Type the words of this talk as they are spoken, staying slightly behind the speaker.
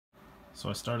So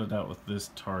I started out with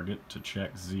this target to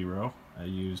check 0. I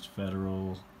used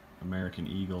Federal American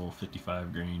Eagle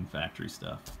 55 grain factory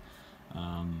stuff.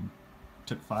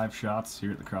 Took 5 shots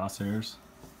here at the crosshairs.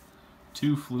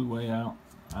 2 flew way out.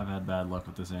 I've had bad luck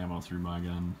with this ammo through my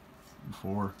gun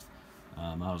before.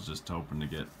 I was just hoping to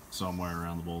get somewhere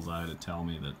around the bullseye to tell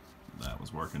me that that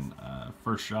was working.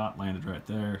 First shot landed right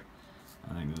there.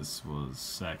 I think this was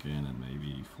second and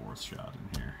maybe 4th shot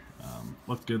in here.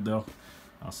 Looked good though.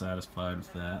 I was satisfied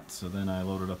with that. So then I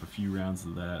loaded up a few rounds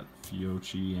of that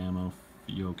Fiocchi ammo.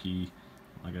 Fiocchi.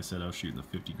 Like I said, I was shooting the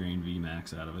 50 grain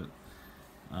VMAX out of it.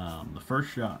 The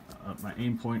first shot, my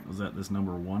aim point was at this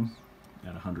number 1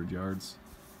 at 100 yards.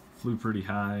 Flew pretty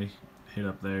high, hit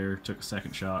up there, took a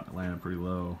second shot, it landed pretty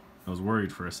low. I was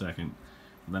worried for a second,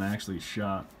 but then I actually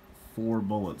shot 4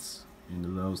 bullets into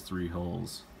those 3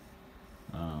 holes.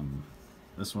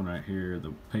 This one right here,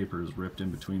 the paper is ripped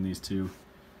in between these 2,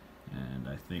 and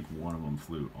I think one of them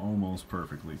flew almost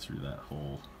perfectly through that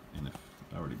hole. And if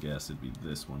I were to guess, it'd be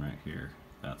this one right here.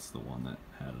 That's the one that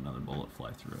had another bullet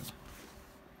fly through it.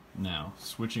 Now,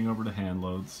 switching over to hand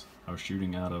loads, I was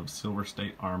shooting out of Silver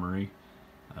State Armory.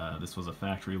 This was a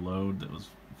factory load that was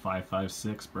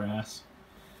 5.56 brass.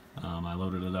 I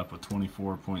loaded it up with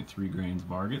 24.3 grains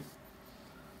Varget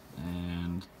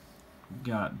and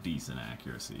got decent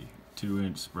accuracy.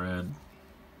 2-inch spread.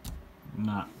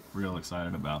 Not real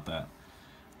excited about that,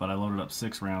 but I loaded up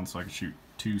 6 rounds so I could shoot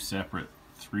 2 separate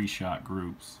 3-shot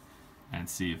groups and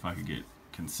see if I could get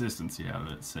consistency out of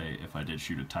it. Say if I did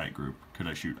shoot a tight group, could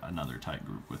I shoot another tight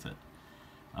group with it?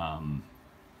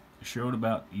 It showed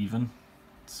about even,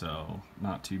 so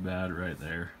not too bad right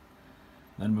there.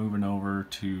 Then moving over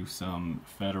to some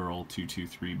Federal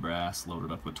 223 brass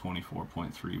loaded up with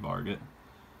 24.3 Varget.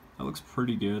 That looks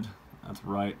pretty good. That's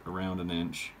right around an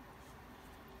inch.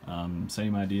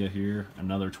 Same idea here,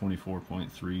 another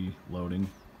 24.3 loading,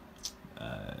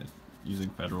 using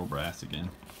Federal brass again.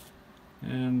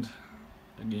 And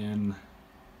again,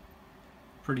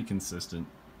 pretty consistent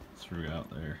throughout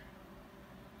there.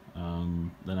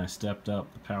 Then I stepped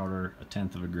up the powder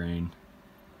 1/10 of a grain.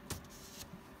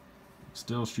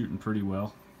 Still shooting pretty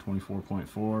well.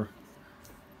 24.4,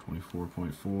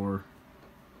 24.4.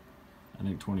 I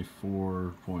think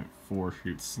 24.4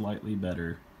 shoots slightly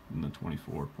better than the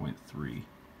 24.3.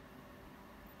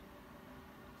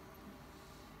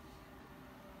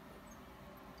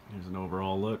 Here's an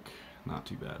overall look. Not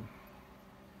too bad.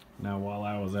 Now, while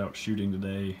I was out shooting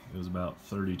today, it was about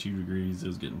 32 degrees. It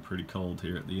was getting pretty cold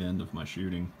here at the end of my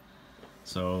shooting.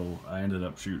 So I ended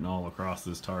up shooting all across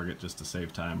this target just to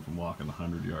save time from walking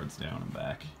 100 yards down and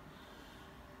back.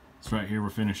 So right here we're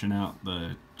finishing out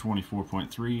the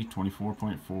 24.3,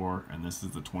 24.4, and this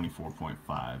is the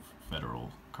 24.5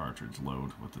 Federal cartridge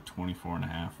load with the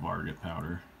 24.5 Varget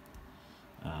powder.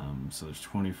 So there's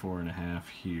 24.5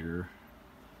 here,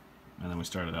 and then we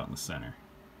started out in the center.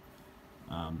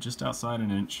 Just outside an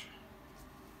inch.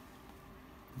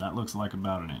 That looks like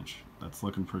about an inch. That's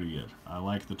looking pretty good. I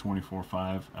like the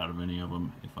 24.5 out of any of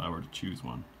them if I were to choose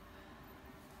one.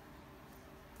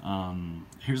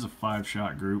 Here's a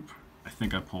 5-shot group. I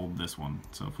think I pulled this one,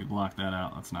 so if we block that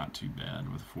out, that's not too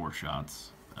bad with 4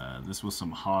 shots. This was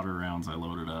some hotter rounds I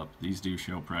loaded up. These do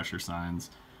show pressure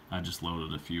signs. I just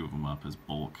loaded a few of them up as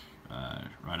bulk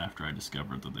right after I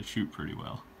discovered that they shoot pretty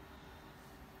well.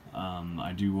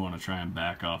 I do want to try and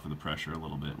back off of the pressure a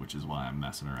little bit, which is why I'm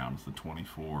messing around with the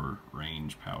 24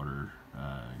 range powder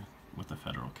with the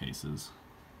Federal cases.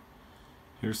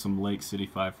 Here's some Lake City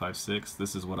 5.56.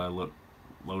 This is what I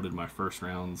loaded my first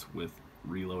rounds with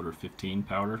Reloader 15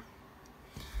 powder.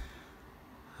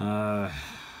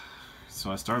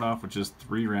 So I start off with just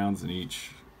 3 rounds in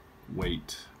each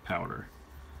weight powder.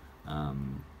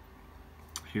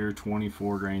 Here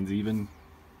 24 grains even.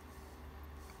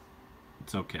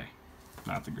 It's okay,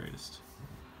 not the greatest.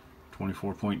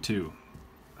 24.2.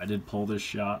 I did pull this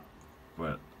shot,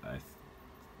 but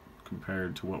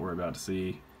compared to what we're about to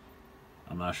see,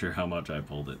 I'm not sure how much I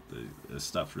pulled it. This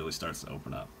stuff really starts to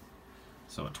open up.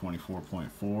 So at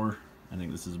 24.4, I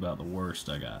think this is about the worst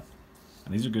I got.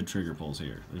 And these are good trigger pulls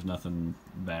here. There's nothing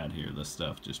bad here. This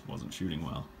stuff just wasn't shooting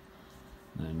well.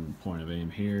 And then point of aim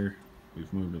here,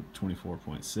 we've moved to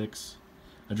 24.6.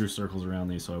 I drew circles around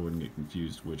these so I wouldn't get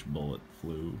confused which bullet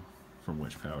flew from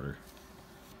which powder.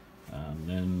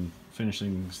 Then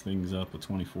finishing things up with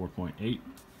 24.8.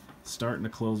 Starting to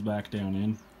close back down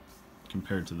in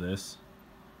compared to this.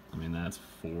 I mean, that's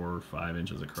 4 or 5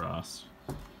 inches across.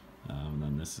 And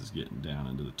then this is getting down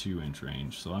into the 2-inch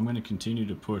range. So I'm going to continue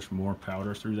to push more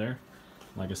powder through there.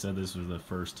 Like I said, this was the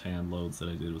first hand loads that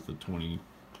I did with the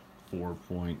 24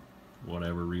 point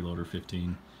whatever Reloader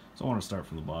 15. So I want to start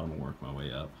from the bottom and work my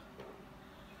way up.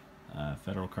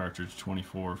 Federal cartridge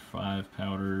 24.5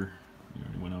 powder, we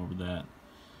already went over that.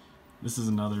 This is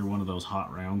another one of those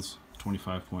hot rounds,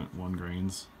 25.1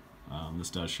 grains. This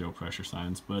does show pressure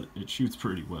signs, but it shoots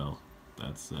pretty well.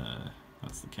 That's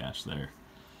the catch there.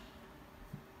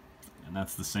 And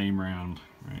that's the same round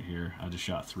right here. I just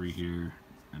shot 3 here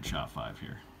and shot 5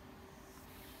 here.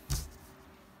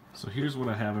 So here's what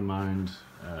I have in mind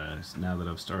now that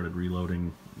I've started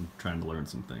reloading and trying to learn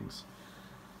some things.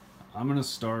 I'm going to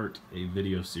start a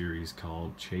video series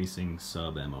called Chasing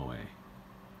Sub MOA.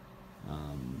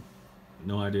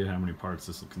 No idea how many parts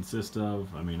this will consist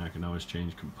of. I mean, I can always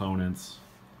change components,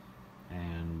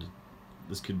 and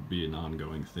this could be an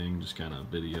ongoing thing, just kind of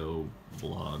video,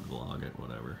 vlog it,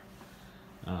 whatever.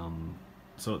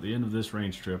 So at the end of this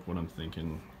range trip, what I'm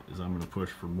thinking is I'm going to push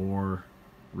for more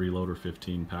Reloader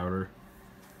 15 powder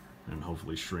and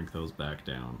hopefully shrink those back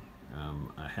down.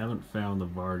 I haven't found the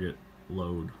Varget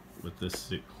load with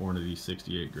this Hornady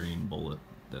 68 grain bullet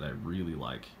that I really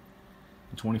like.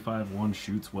 The 25-1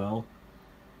 shoots well,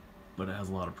 but it has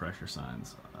a lot of pressure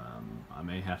signs. I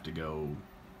may have to go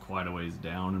quite a ways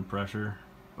down in pressure,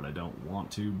 but I don't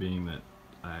want to, being that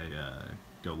I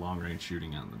go long range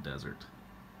shooting out in the desert.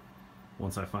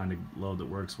 Once I find a load that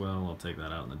works well, I'll take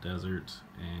that out in the desert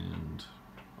and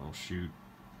I'll shoot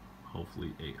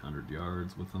hopefully 800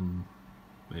 yards with them,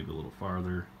 maybe a little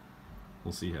farther.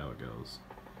 We'll see how it goes.